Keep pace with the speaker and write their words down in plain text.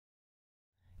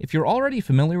If you're already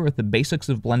familiar with the basics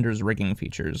of Blender's rigging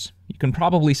features, you can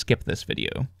probably skip this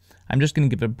video. I'm just going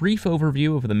to give a brief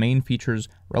overview of the main features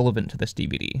relevant to this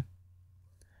DVD.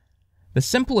 The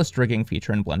simplest rigging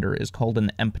feature in Blender is called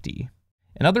an empty.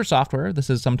 In other software,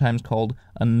 this is sometimes called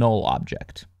a null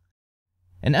object.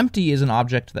 An empty is an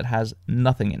object that has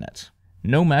nothing in it.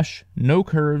 No mesh, no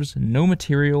curves, no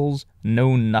materials,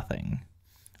 no nothing.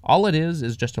 All it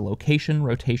is just a location,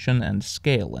 rotation, and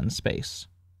scale in space.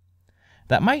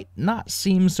 That might not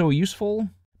seem so useful,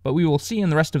 but we will see in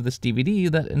the rest of this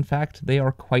DVD that in fact they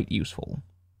are quite useful.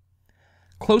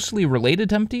 Closely related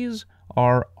to empties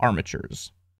are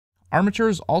armatures.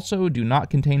 Armatures also do not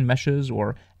contain meshes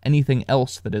or anything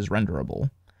else that is renderable,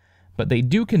 but they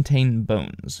do contain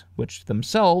bones, which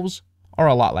themselves are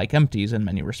a lot like empties in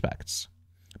many respects.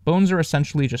 Bones are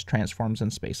essentially just transforms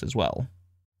in space as well.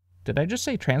 Did I just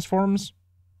say transforms?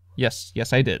 Yes,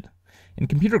 I did. In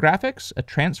computer graphics, a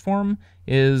transform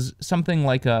is something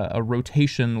like a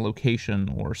rotation,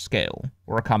 location, or scale,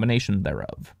 or a combination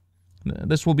thereof.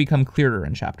 This will become clearer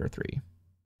in Chapter 3.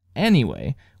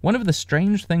 Anyway, one of the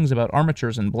strange things about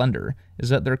armatures in Blender is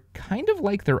that they're kind of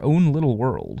like their own little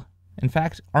world. In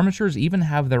fact, armatures even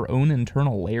have their own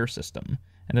internal layer system,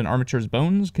 and an armature's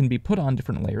bones can be put on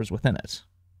different layers within it.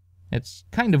 It's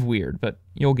kind of weird, but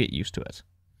you'll get used to it.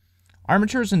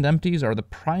 Armatures and empties are the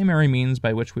primary means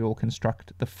by which we will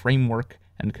construct the framework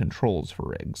and controls for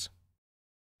rigs.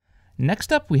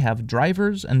 Next up, we have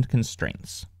drivers and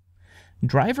constraints.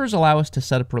 Drivers allow us to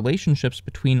set up relationships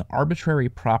between arbitrary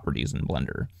properties in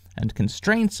Blender, and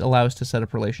constraints allow us to set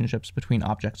up relationships between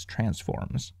objects'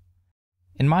 transforms.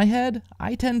 In my head,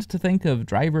 I tend to think of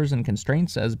drivers and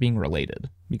constraints as being related,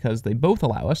 because they both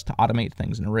allow us to automate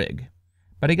things in a rig.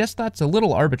 But I guess that's a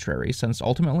little arbitrary, since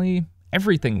ultimately,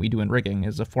 everything we do in rigging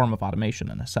is a form of automation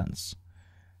in a sense.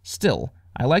 Still,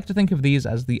 I like to think of these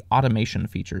as the automation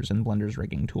features in Blender's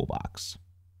rigging toolbox.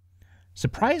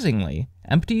 Surprisingly,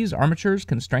 empties, armatures,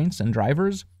 constraints, and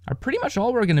drivers are pretty much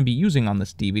all we're going to be using on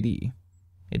this DVD.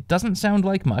 It doesn't sound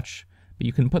like much, but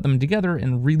you can put them together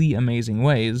in really amazing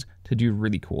ways to do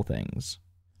really cool things.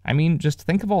 I mean, just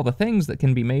think of all the things that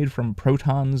can be made from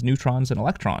protons, neutrons, and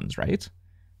electrons, right?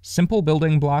 Simple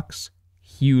building blocks,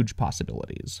 huge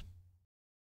possibilities.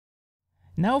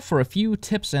 Now for a few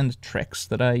tips and tricks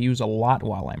that I use a lot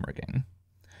while I'm rigging.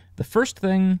 The first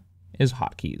thing is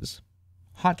hotkeys.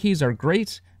 Hotkeys are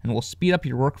great and will speed up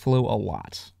your workflow a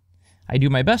lot. I do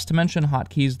my best to mention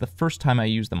hotkeys the first time I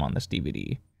use them on this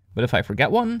DVD, but if I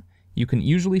forget one, you can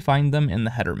usually find them in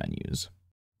the header menus.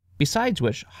 Besides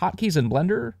which, hotkeys in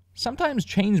Blender sometimes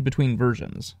change between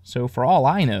versions, so for all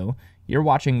I know, you're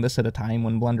watching this at a time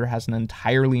when Blender has an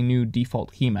entirely new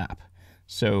default key map.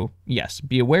 So yes,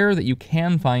 be aware that you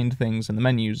can find things in the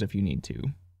menus if you need to.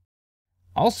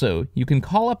 Also, you can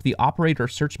call up the operator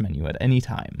search menu at any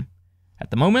time. At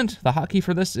the moment, the hotkey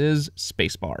for this is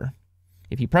spacebar.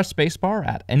 If you press spacebar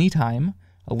at any time,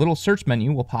 a little search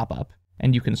menu will pop up,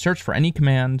 and you can search for any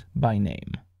command by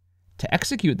name. To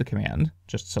execute the command,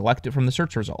 just select it from the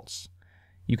search results.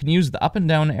 You can use the up and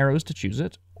down arrows to choose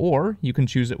it, or you can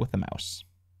choose it with the mouse.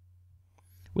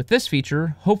 With this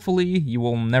feature, hopefully you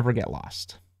will never get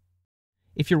lost.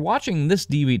 If you're watching this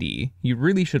DVD, you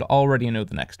really should already know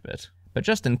the next bit, but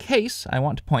just in case, I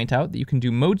want to point out that you can do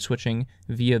mode switching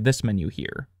via this menu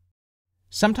here.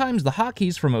 Sometimes the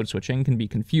hotkeys for mode switching can be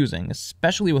confusing,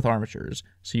 especially with armatures,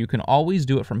 so you can always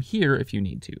do it from here if you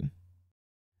need to.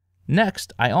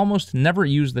 Next, I almost never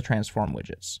use the transform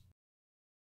widgets.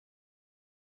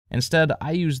 Instead,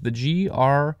 I use the G,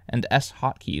 R, and S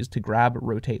hotkeys to grab,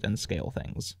 rotate, and scale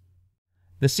things.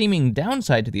 The seeming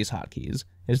downside to these hotkeys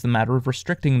is the matter of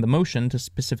restricting the motion to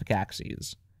specific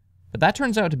axes. But that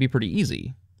turns out to be pretty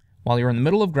easy. While you're in the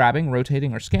middle of grabbing,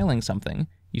 rotating, or scaling something,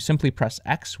 you simply press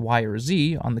X, Y, or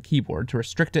Z on the keyboard to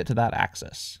restrict it to that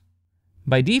axis.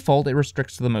 By default, it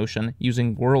restricts the motion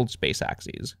using world space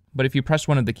axes, but if you press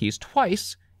one of the keys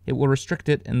twice, it will restrict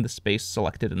it in the space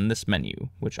selected in this menu,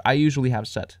 which I usually have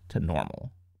set to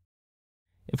normal.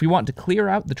 If we want to clear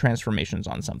out the transformations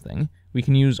on something, we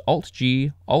can use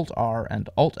Alt-G, Alt-R, and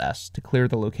Alt-S to clear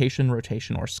the location,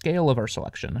 rotation, or scale of our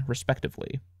selection,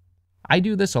 respectively. I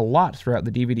do this a lot throughout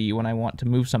the DVD when I want to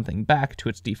move something back to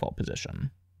its default position.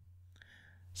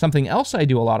 Something else I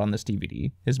do a lot on this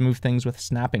DVD is move things with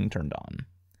snapping turned on.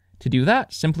 To do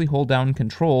that, simply hold down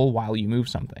Control while you move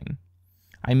something.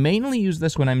 I mainly use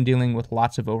this when I'm dealing with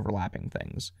lots of overlapping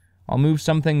things. I'll move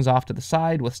some things off to the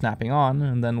side with snapping on,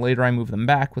 and then later I move them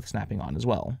back with snapping on as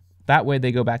well. That way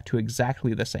they go back to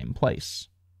exactly the same place.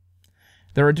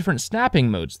 There are different snapping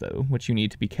modes though, which you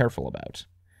need to be careful about.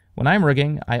 When I'm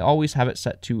rigging, I always have it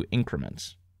set to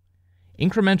increment.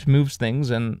 Increment moves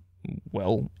things in,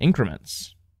 well,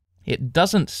 increments. It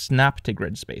doesn't snap to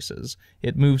grid spaces,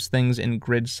 it moves things in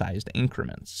grid-sized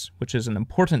increments, which is an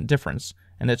important difference,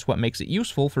 and it's what makes it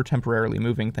useful for temporarily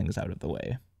moving things out of the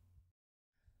way.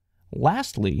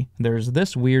 Lastly, there's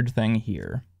this weird thing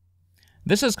here.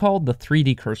 This is called the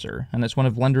 3D cursor, and it's one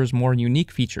of Blender's more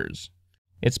unique features.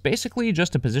 It's basically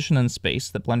just a position in space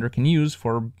that Blender can use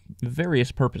for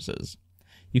various purposes.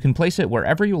 You can place it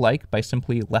wherever you like by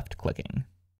simply left-clicking.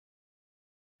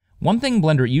 One thing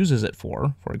Blender uses it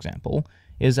for example,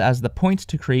 is as the point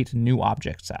to create new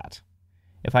objects at.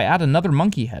 If I add another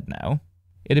monkey head now,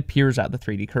 it appears at the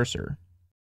 3D cursor.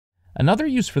 Another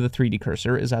use for the 3D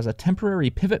cursor is as a temporary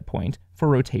pivot point for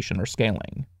rotation or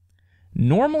scaling.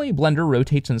 Normally, Blender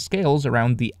rotates and scales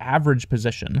around the average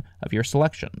position of your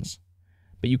selections,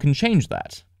 but you can change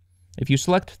that. If you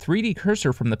select 3D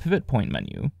cursor from the pivot point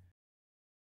menu,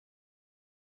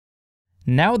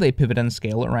 now they pivot and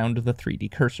scale around the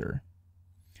 3D cursor.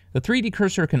 The 3D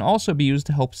cursor can also be used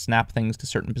to help snap things to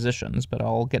certain positions, but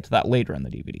I'll get to that later in the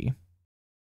DVD.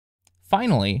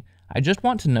 Finally, I just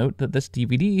want to note that this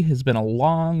DVD has been a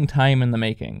long time in the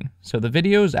making, so the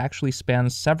videos actually span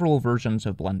several versions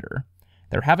of Blender.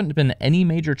 There haven't been any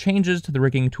major changes to the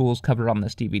rigging tools covered on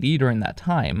this DVD during that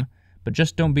time, but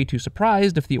just don't be too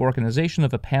surprised if the organization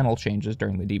of a panel changes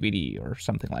during the DVD or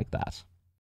something like that.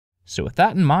 So with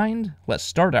that in mind, let's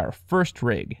start our first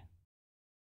rig.